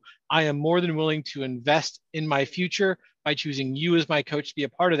continue. I am more than willing to invest in my future by choosing you as my coach to be a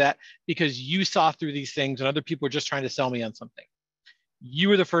part of that, because you saw through these things and other people were just trying to sell me on something. You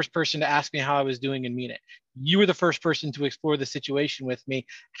were the first person to ask me how I was doing and mean it. You were the first person to explore the situation with me.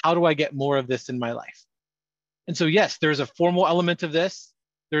 How do I get more of this in my life? And so, yes, there's a formal element of this.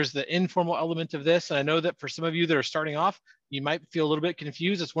 There's the informal element of this. And I know that for some of you that are starting off, you might feel a little bit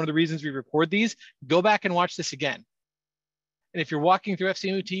confused. That's one of the reasons we record these. Go back and watch this again. And if you're walking through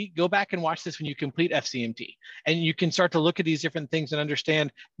FCMT, go back and watch this when you complete FCMT. And you can start to look at these different things and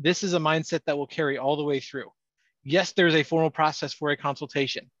understand this is a mindset that will carry all the way through. Yes, there's a formal process for a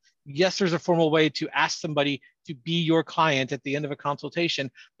consultation. Yes, there's a formal way to ask somebody to be your client at the end of a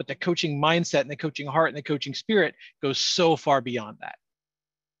consultation, but the coaching mindset and the coaching heart and the coaching spirit goes so far beyond that.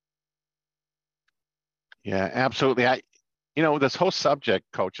 Yeah, absolutely. This whole subject,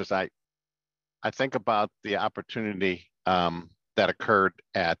 coaches, I think about the opportunity that occurred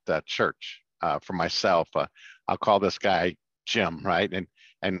at church for myself. I'll call this guy Jim, right?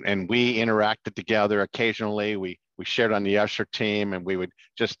 And we interacted together occasionally. We shared on the usher team, and we would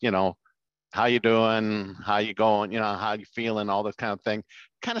just, how you doing? How you going? How you feeling? All this kind of thing,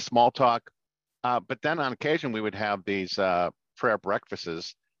 kind of small talk. But then on occasion, we would have these prayer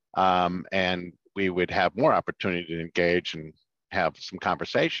breakfasts, and we would have more opportunity to engage and have some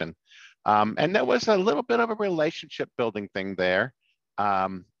conversation. And there was a little bit of a relationship building thing there.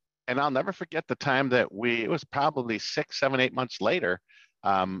 And I'll never forget the time that it was probably 6, 7, 8 months later,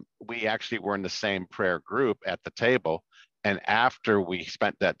 we actually were in the same prayer group at the table. And after we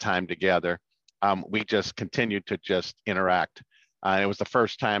spent that time together, we just continued to just interact. It was the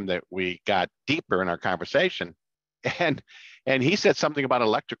first time that we got deeper in our conversation. And he said something about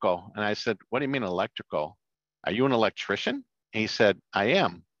electrical. And I said, what do you mean electrical? Are you an electrician? And he said, I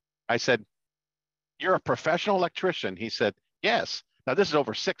am. I said, you're a professional electrician? He said, yes. Now, this is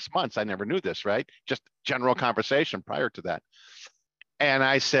over 6 months. I never knew this, right? Just general conversation prior to that. And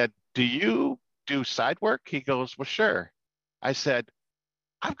I said, do you do side work? He goes, well, sure. I said,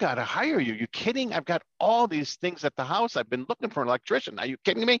 I've got to hire you. You kidding? I've got all these things at the house. I've been looking for an electrician. Are you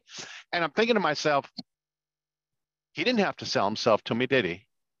kidding me? And I'm thinking to myself, he didn't have to sell himself to me, did he?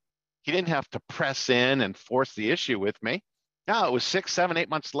 He didn't have to press in and force the issue with me. No, it was 6, 7, 8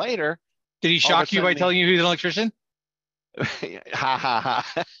 months later. Did he shock you by telling you he was an electrician? Ha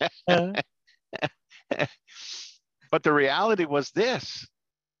ha ha. But the reality was this.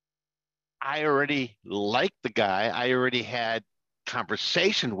 I already liked the guy. I already had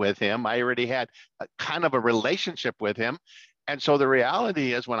conversation with him. I already had a kind of a relationship with him. And so the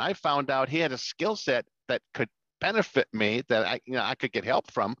reality is, when I found out he had a skill set that could benefit me, that I could get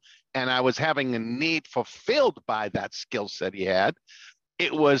help from, and I was having a need fulfilled by that skill set he had,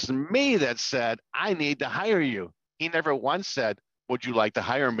 it was me that said, I need to hire you. He never once said, would you like to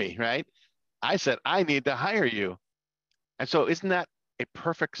hire me, right? I said, I need to hire you. And so isn't that a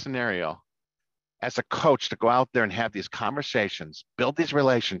perfect scenario as a coach to go out there and have these conversations, build these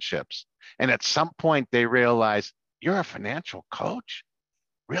relationships, and at some point they realize, you're a financial coach?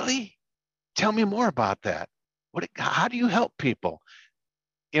 Really? Tell me more about that. How do you help people?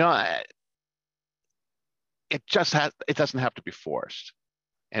 It doesn't have to be forced.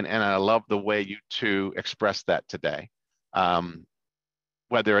 And I love the way you two expressed that today.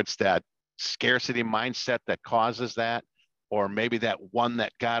 Whether it's that scarcity mindset that causes that, or maybe that one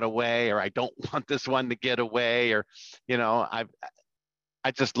that got away, or I don't want this one to get away, or,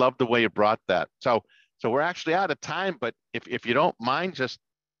 I just love the way you brought that. So we're actually out of time, but if you don't mind, just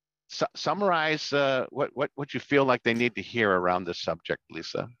summarize what you feel like they need to hear around this subject,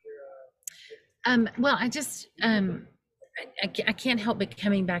 Lisa. Well, I can't help but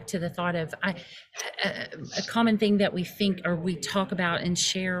coming back to the thought of a common thing that we think or we talk about and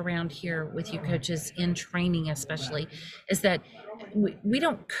share around here with you coaches in training, especially, is that we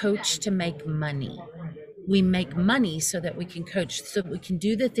don't coach to make money. We make money so that we can coach, so that we can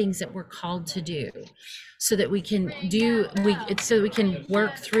do the things that we're called to do, so that we can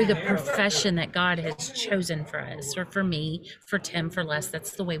work through the profession that God has chosen for us, or for me, for Tim, for Les.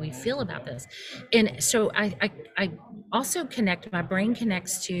 That's the way we feel about this. And so I also my brain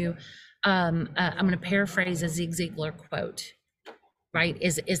connects to, I'm going to paraphrase a Zig Ziglar quote. right?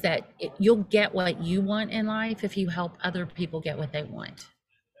 Is that you'll get what you want in life if you help other people get what they want,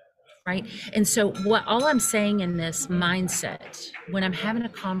 right? And so what all I'm saying in this mindset, when I'm having a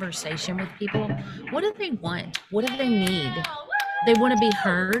conversation with people, what do they want? What do they need? They want to be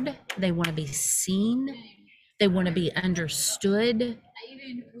heard. They want to be seen. They want to be understood.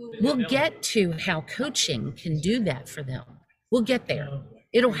 We'll get to how coaching can do that for them. We'll get there.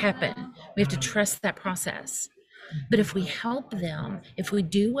 It'll happen. We have to trust that process. But if we help them, if we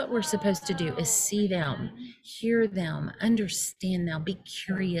do what we're supposed to do, is see them, hear them, understand them, be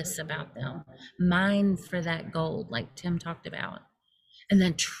curious about them, mine for that gold, like Tim talked about, and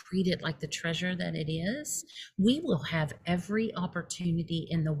then treat it like the treasure that it is, we will have every opportunity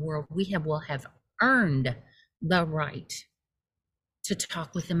in the world. Will have earned the right to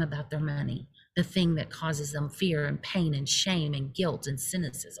talk with them about their money, the thing that causes them fear and pain and shame and guilt and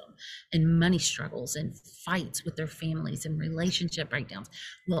cynicism and money struggles and fights with their families and relationship breakdowns.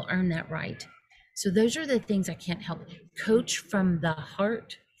 We'll earn that right. So those are the things I can't help. Coach from the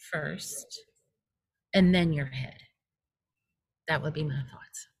heart first, and then your head. That would be my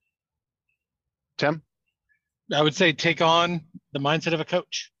thoughts. Tim? I would say take on the mindset of a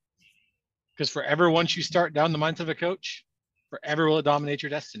coach, because forever once you start down the mindset of a coach, forever will it dominate your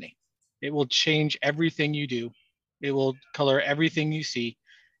destiny. It will change everything you do. It will color everything you see.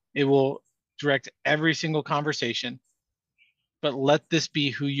 It will direct every single conversation. But let this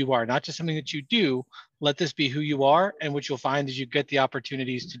be who you are, not just something that you do. Let this be who you are, and what you'll find is you get the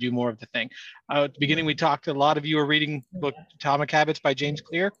opportunities to do more of the thing. At the beginning, we talked, a lot of you are reading the book Atomic Habits by James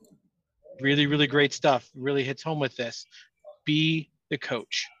Clear. Really, really great stuff. Really hits home with this. Be the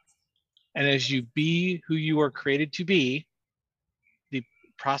coach. And as you be who you are created to be, the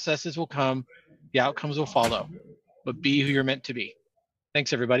processes will come, the outcomes will follow, but be who you're meant to be.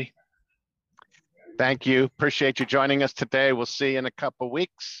 Thanks, everybody. Thank you. Appreciate you joining us today. We'll see you in a couple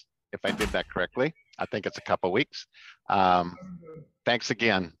weeks. If I did that correctly, I think it's a couple weeks. Thanks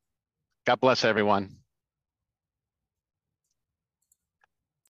again. God bless everyone.